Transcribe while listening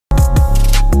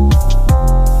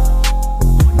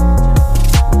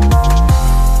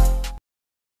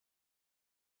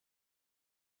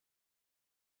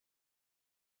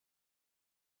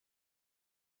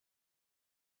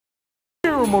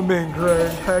my man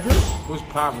Greg Hackett? What's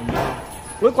poppin', man?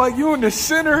 Look like you in the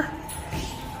center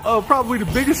of probably the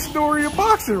biggest story of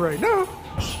boxing right now.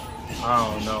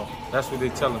 I don't know. That's what they're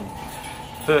telling me.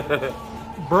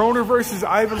 Broner versus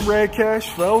Ivan Radcash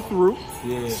fell through.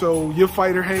 Yeah. So your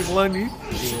fighter Hank Lundy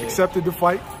accepted the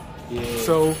fight. Yeah.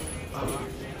 So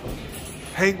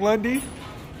Hank Lundy,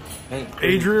 Hank,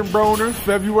 Adrien Broner,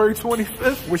 February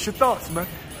 25th. What's your thoughts, man?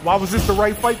 Why was this the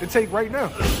right fight to take right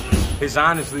now? It's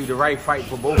honestly the right fight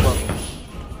for both of them.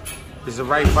 It's the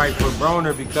right fight for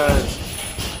Broner because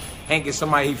Hank is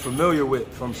somebody he's familiar with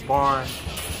from sparring,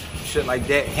 shit like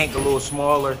that. Hank a little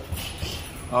smaller.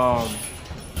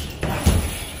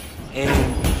 And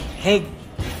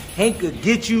Hank could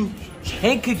get you.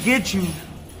 Hank could get you,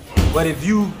 but if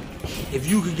you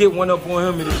could get one up on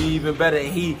him, it'd be even better.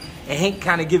 And Hank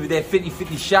kind of give you that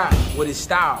 50-50 shot with his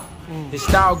style. His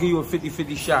style give you a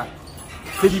 50-50 shot.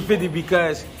 50-50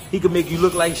 because he could make you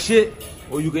look like shit,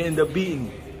 or you could end up beating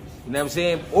him. You know what I'm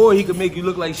saying? Or he could make you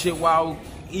look like shit while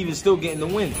even still getting the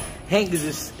win. Hank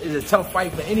is a tough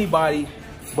fight for anybody,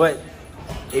 but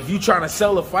if you trying to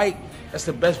sell a fight, that's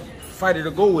the best fighter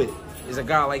to go with, is a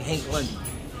guy like Hank Lundy. You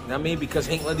know what I mean? Because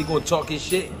Hank Lundy gonna talk his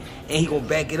shit and he gonna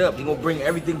back it up. He gonna bring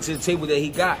everything to the table that he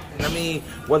got. You know what I mean?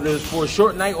 Whether it's for a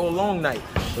short night or a long night.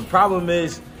 The problem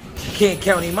is you can't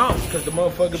count him out because the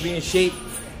motherfucker be in shape.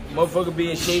 Motherfucker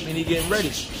be in shape and he getting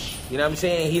ready. You know what I'm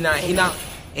saying? He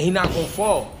not gonna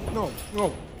fall. No,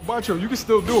 Bacho, you can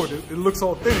still do it. It looks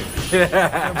authentic. You know what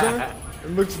I'm saying? It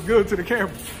looks good to the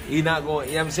camera. He not going,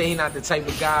 you know what I'm saying? He not the type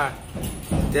of guy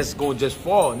that's going to just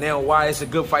fall. Now, why it's a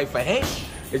good fight for Hank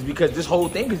is because this whole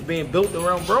thing is being built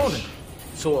around Broner.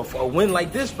 So a win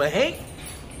like this for Hank,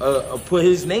 put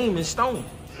his name in stone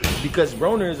because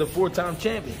Broner is a 4-time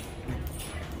champion.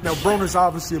 Now, Broner's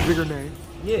obviously a bigger name.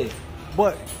 Yeah.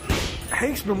 But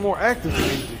Hank's been more active than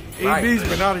AB. Right. AB's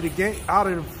been out of the game, out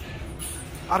of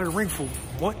the ring for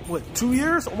what, 2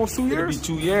 years? Almost 2 years?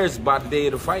 It'll be 2 years by the day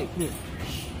of the fight. Yeah.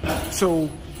 So,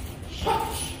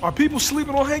 are people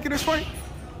sleeping on Hank in this fight?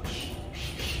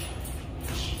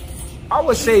 I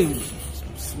would say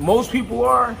most people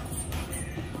are,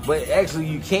 but actually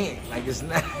you can't. Like it's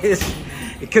not,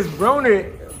 because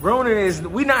Broner is,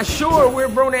 we're not sure where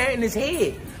Broner at in his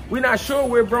head. We're not sure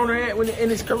where Broner at in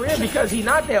his career because he's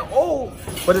not that old,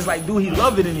 but it's like, do he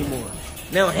love it anymore?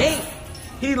 Now Hank,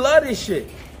 he love this shit.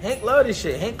 Hank love this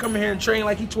shit. Hank come here and train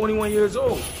like he's 21 years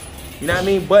old. You know what I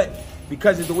mean? But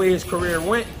because of the way his career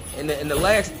went and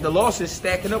the losses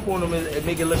stacking up on him, it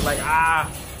make it look like,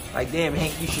 like damn,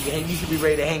 Hank, you should be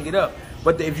ready to hang it up.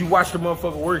 But if you watch the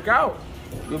motherfucker work out,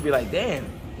 you'll be like, damn.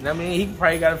 You know what I mean? He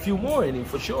probably got a few more in him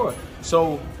for sure.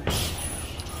 So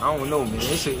I don't know, man.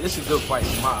 It's a good fight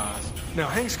in my eyes. Now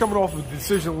Hank's coming off a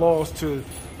decision loss to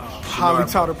highly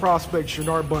touted prospect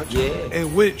Shanard Bunch,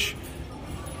 in which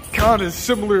kind of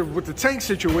similar with the Tank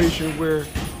situation where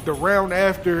the round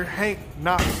after Hank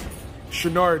knocks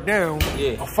Shanard down,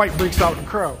 a fight breaks out in the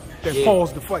crowd that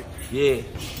paused the fight. Yeah.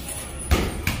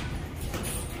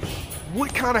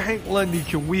 What kind of Hank Lundy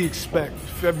can we expect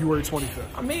February 25th?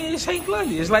 I mean, it's Hank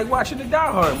Lundy. It's like watching the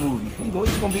Die Hard movie.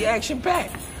 It's gonna be action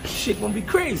packed. Shit gonna be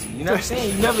crazy. You know what I'm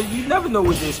saying? You never know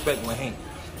what to expect with Hank.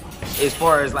 As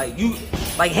far as like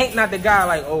Hank not the guy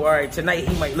like, oh, all right, tonight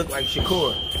he might look like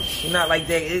Shakur. He's not like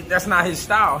that. That's not his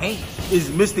style. Hank is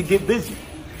Mr. Get Busy.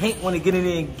 Hank want to get in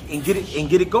there and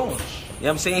get it going. You know what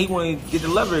I'm saying? He want to get the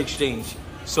lever exchange.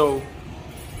 So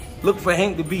look for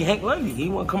Hank to be Hank Lundy. He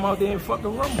want to come out there and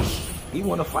fucking rumble. He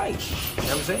want to fight. You know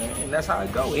what I'm saying? And that's how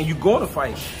it go. And you going to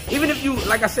fight. Even if you,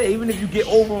 like I said, even if you get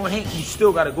over on Hank, you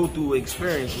still got to go through an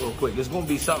experience real quick. There's going to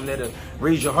be something that'll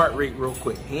raise your heart rate real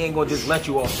quick. He ain't going to just let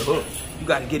you off the hook. You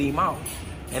got to get him out.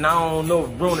 And I don't know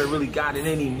if Broner really got it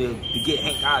in him to get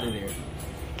Hank out of there.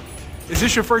 Is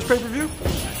this your first pay-per-view?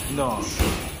 No.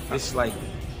 It's like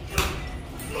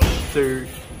third.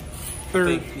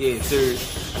 Yeah,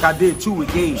 third. I did 2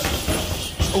 with Gage.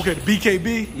 Okay, the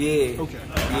BKB? Yeah. Okay.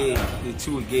 Yeah, did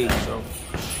 2 with Gage. So,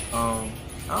 I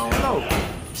don't know.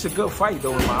 It's a good fight,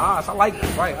 though, in my eyes. I like the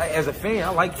fight. As a fan, I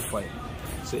like the fight.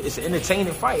 It's an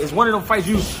entertaining fight. It's one of them fights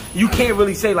you can't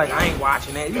really say, like, I ain't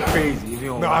watching that. You're crazy if you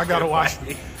don't watch I gotta watch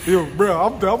it. Yo,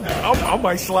 bro, I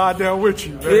might slide down with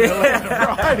you, man. Yeah.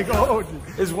 Bro, I ain't gonna hold you.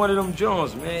 It's one of them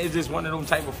Jones, man. It's just one of them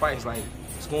type of fights. Like,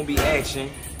 it's gonna be action.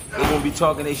 They're gonna be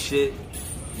talking their shit.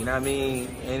 You know what I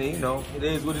mean? And, you know, it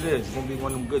is what it is. It's gonna be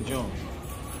one of them good Jones.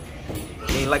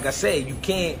 And like I said, you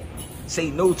can't say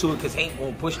no to it because Hank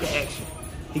won't push the action.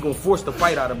 He gonna force the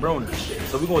fight out of Broner.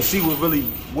 So we're gonna see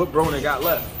what Broner got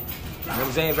left. You know what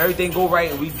I'm saying? If everything go right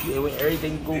and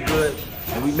everything go good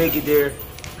and we make it there,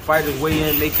 fighters weigh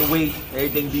in, make the weight,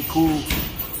 everything be cool,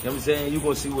 know what I'm saying? You're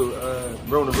going to see what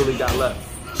Broner really got left.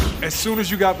 As soon as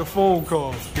you got the phone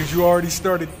call, did you already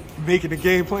started making a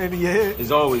game plan in your head?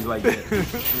 It's always like that.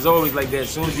 It's always like that. As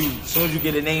soon as you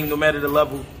get a name, no matter the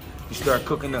level, you start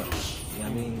cooking up. You know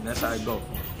what I mean? That's how it goes.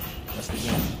 That's the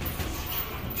game.